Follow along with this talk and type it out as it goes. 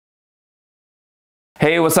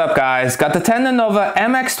Hey, what's up guys? Got the Tenda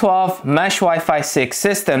MX12 Mesh Wi-Fi 6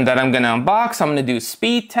 system that I'm gonna unbox. I'm gonna do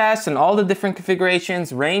speed tests and all the different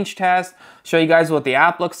configurations, range tests, show you guys what the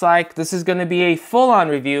app looks like. This is gonna be a full-on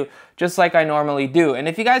review, just like I normally do. And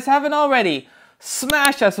if you guys haven't already,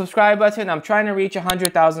 smash that subscribe button. I'm trying to reach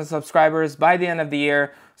 100,000 subscribers by the end of the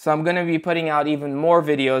year, so I'm gonna be putting out even more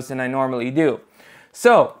videos than I normally do.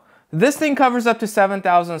 So, this thing covers up to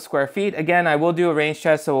 7,000 square feet. Again, I will do a range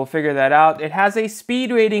test, so we'll figure that out. It has a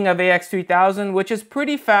speed rating of AX3000, which is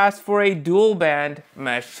pretty fast for a dual band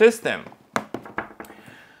mesh system.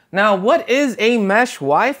 Now, what is a mesh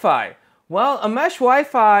Wi-Fi? Well, a mesh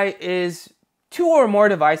Wi-Fi is 2 or more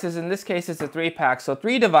devices. In this case, it's a 3-pack, so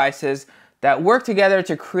 3 devices that work together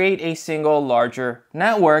to create a single larger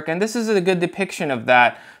network, and this is a good depiction of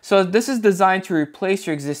that. So this is designed to replace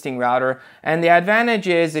your existing router, and the advantage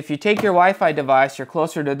is if you take your Wi-Fi device, you're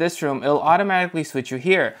closer to this room, it'll automatically switch you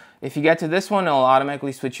here. If you get to this one, it'll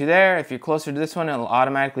automatically switch you there. If you're closer to this one, it'll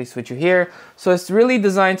automatically switch you here. So it's really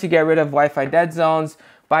designed to get rid of Wi-Fi dead zones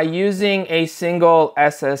by using a single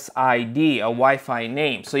SSID, a Wi-Fi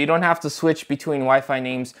name. So you don't have to switch between Wi-Fi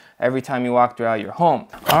names every time you walk throughout your home.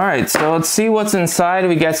 All right, so let's see what's inside.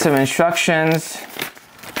 We get some instructions,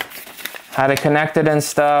 how to connect it and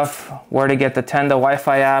stuff, where to get the Tenda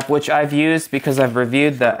Wi-Fi app, which I've used because I've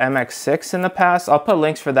reviewed the MX6 in the past. I'll put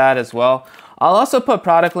links for that as well. I'll also put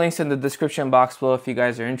product links in the description box below if you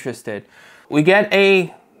guys are interested. We get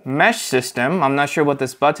a mesh system. I'm not sure what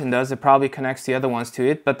this button does. It probably connects the other ones to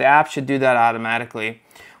it, but the app should do that automatically.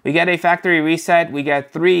 We get a factory reset. We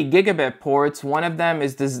get 3 gigabit ports. One of them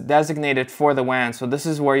is designated for the WAN. So this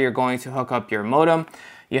is where you're going to hook up your modem.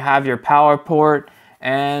 You have your power port,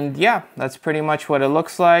 and yeah, that's pretty much what it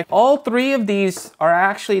looks like. All 3 of these are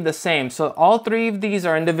actually the same. So all 3 of these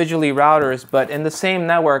are individually routers, but in the same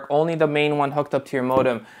network, only the main one hooked up to your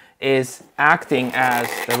modem is acting as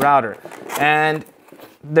the router. And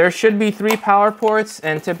there should be 3 power ports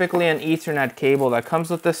and typically an Ethernet cable that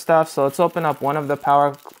comes with this stuff. So let's open up one of the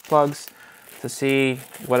power plugs to see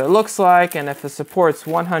what it looks like and if it supports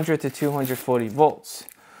 100 to 240 volts.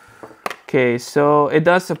 Okay, so it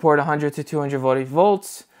does support 100 to 240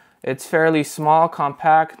 volts. It's fairly small,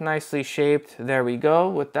 compact, nicely shaped. There we go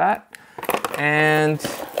with that. And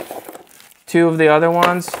 2 of the other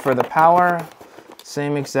ones for the power.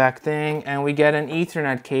 Same exact thing, and we get an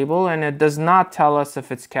Ethernet cable, and it does not tell us if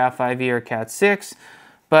it's Cat5e or Cat6,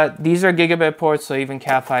 but these are gigabit ports, so even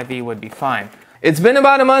Cat5e would be fine. It's been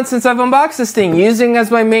about a month since I've unboxed this thing, using as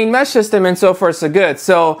my main mesh system, and so far so good.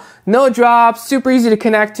 So no drops, super easy to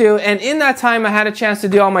connect to, and in that time I had a chance to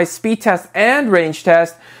do all my speed tests and range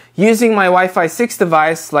tests using my Wi-Fi 6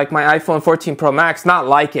 device, like my iPhone 14 Pro Max, not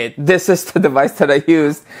like it, this is the device that I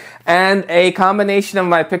used, and a combination of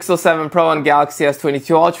my Pixel 7 Pro and Galaxy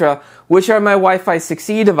S22 Ultra, which are my Wi-Fi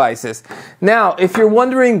 6E devices. Now, if you're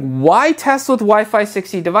wondering why test with Wi-Fi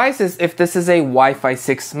 6E devices if this is a Wi-Fi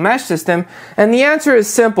 6 mesh system, and the answer is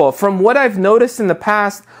simple. From what I've noticed in the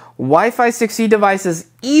past, Wi-Fi 6E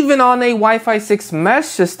devices, even on a Wi-Fi 6 mesh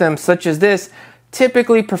system such as this,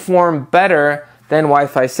 typically perform better than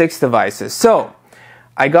Wi-Fi 6 devices. So,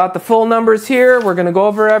 I got the full numbers here. We're gonna go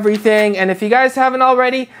over everything. And if you guys haven't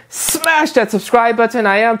already, smash that subscribe button.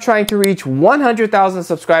 I am trying to reach 100,000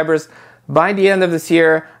 subscribers by the end of this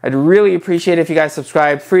year. I'd really appreciate it if you guys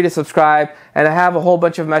subscribe, free to subscribe. And I have a whole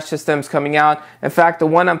bunch of mesh systems coming out. In fact, the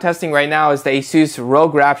one I'm testing right now is the Asus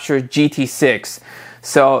ROG Rapture GT6.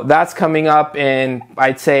 So that's coming up in,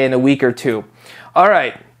 I'd say, in a week or 2. All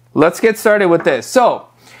right, let's get started with this. So,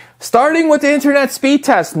 starting with the internet speed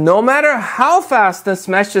test, no matter how fast this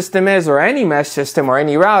mesh system is, or any mesh system or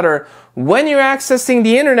any router, when you're accessing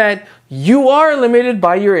the internet, you are limited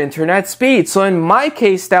by your internet speed. So in my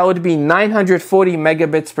case, that would be 940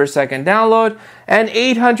 megabits per second download and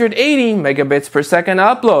 880 megabits per second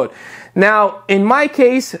upload. Now, in my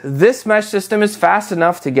case, this mesh system is fast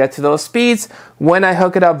enough to get to those speeds. When I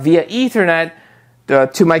hook it up via Ethernet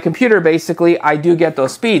to my computer, basically, I do get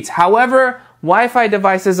those speeds. However, Wi-Fi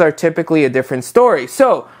devices are typically a different story.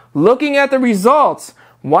 So, looking at the results,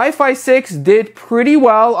 Wi-Fi 6 did pretty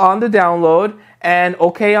well on the download and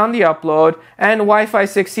okay on the upload, and Wi-Fi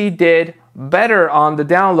 6E did better on the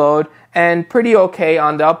download and pretty okay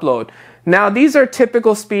on the upload. Now, these are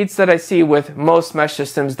typical speeds that I see with most mesh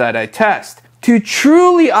systems that I test. To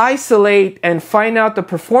truly isolate and find out the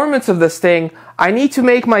performance of this thing, I need to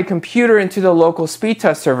make my computer into the local speed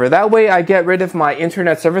test server. That way I get rid of my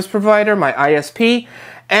internet service provider, my ISP,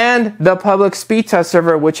 and the public speed test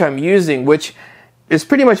server which I'm using, which is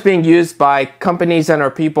pretty much being used by companies and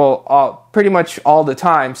our people pretty much all the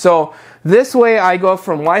time. So this way I go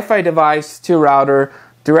from Wi-Fi device to router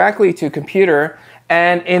directly to computer,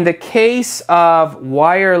 And in the case of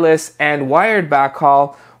wireless and wired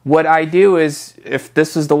backhaul, what I do is, if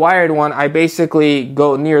this is the wired one, I basically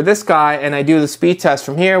go near this guy and I do the speed test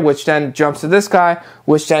from here, which then jumps to this guy,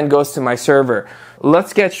 which then goes to my server.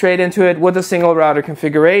 Let's get straight into it with a single router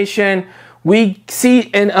configuration. We see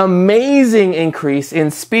an amazing increase in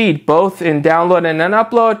speed, both in download and then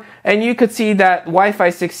upload. And you could see that Wi-Fi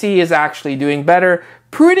 6E is actually doing better,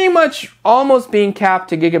 pretty much almost being capped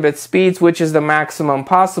to gigabit speeds, which is the maximum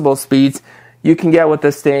possible speeds you can get with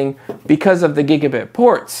this thing because of the gigabit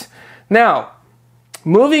ports. Now,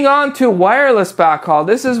 moving on to wireless backhaul,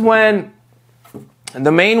 this is when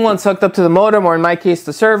the main one's hooked up to the modem, or in my case,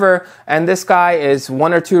 the server, and this guy is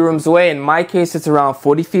 1 or 2 rooms away. In my case, it's around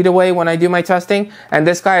 40 feet away when I do my testing, and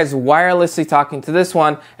this guy is wirelessly talking to this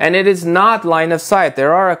one, and it is not line of sight.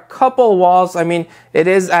 There are a couple walls. I mean, it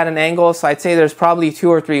is at an angle, so I'd say there's probably 2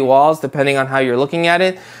 or 3 walls, depending on how you're looking at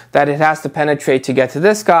it, that it has to penetrate to get to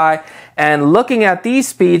this guy. And looking at these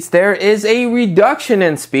speeds, there is a reduction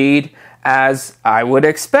in speed, as I would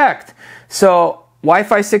expect. So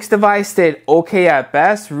Wi-Fi 6 device did okay at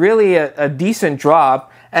best, really a decent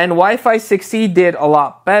drop, and Wi-Fi 6E did a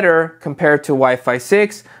lot better compared to Wi-Fi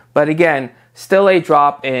 6, but again, still a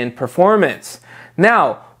drop in performance.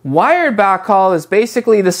 Now, wired backhaul is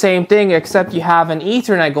basically the same thing, except you have an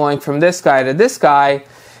Ethernet going from this guy to this guy,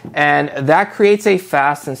 and that creates a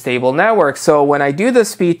fast and stable network. So when I do the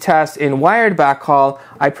speed test in wired backhaul,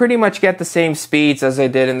 I pretty much get the same speeds as I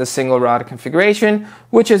did in the single router configuration,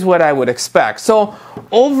 which is what I would expect. So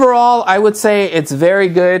overall, I would say it's very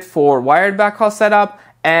good for wired backhaul setup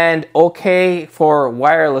and okay for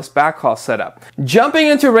wireless backhaul setup. Jumping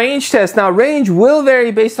into range test. Now, range will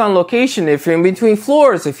vary based on location. If you're in between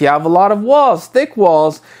floors, if you have a lot of walls, thick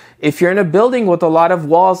walls, if you're in a building with a lot of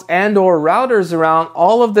walls and or routers around,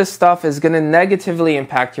 all of this stuff is going to negatively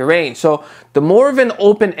impact your range. So the more of an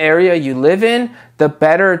open area you live in, the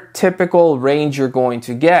better typical range you're going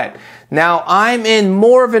to get. Now, I'm in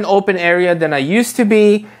more of an open area than I used to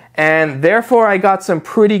be, and therefore I got some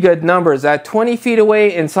pretty good numbers. At 20 feet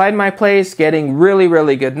away inside my place, getting really,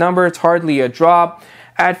 really good numbers, hardly a drop.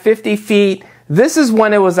 At 50 feet, this is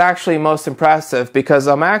when it was actually most impressive, because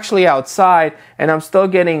I'm actually outside and I'm still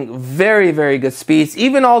getting very, very good speeds,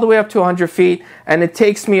 even all the way up to 100 feet, and it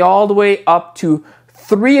takes me all the way up to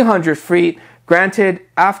 300 feet. Granted,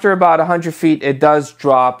 after about 100 feet, it does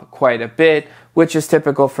drop quite a bit, which is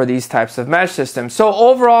typical for these types of mesh systems. So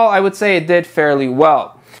overall, I would say it did fairly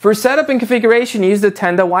well. For setup and configuration, use the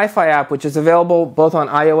Tenda Wi-Fi app, which is available both on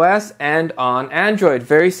iOS and on Android.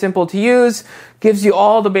 Very simple to use, gives you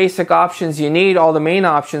all the basic options you need, all the main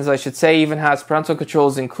options, I should say, even has parental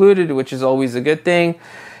controls included, which is always a good thing.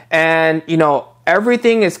 And, you know,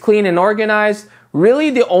 everything is clean and organized. Really,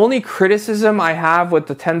 the only criticism I have with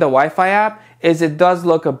the Tenda Wi-Fi app is it does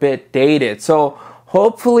look a bit dated. So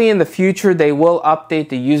hopefully in the future they will update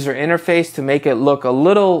the user interface to make it look a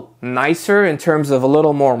little nicer in terms of a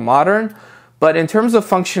little more modern. But in terms of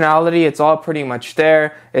functionality, it's all pretty much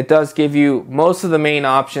there. It does give you most of the main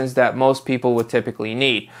options that most people would typically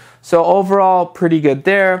need. So overall, pretty good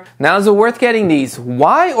there. Now, is it worth getting these?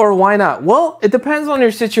 Why or why not? Well, it depends on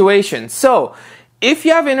your situation. So if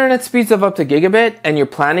you have internet speeds of up to gigabit and you're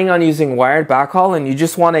planning on using wired backhaul and you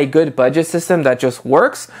just want a good budget system that just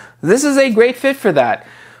works, this is a great fit for that.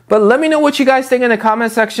 But let me know what you guys think in the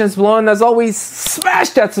comment sections below, and as always,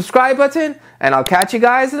 smash that subscribe button, and I'll catch you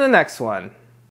guys in the next one.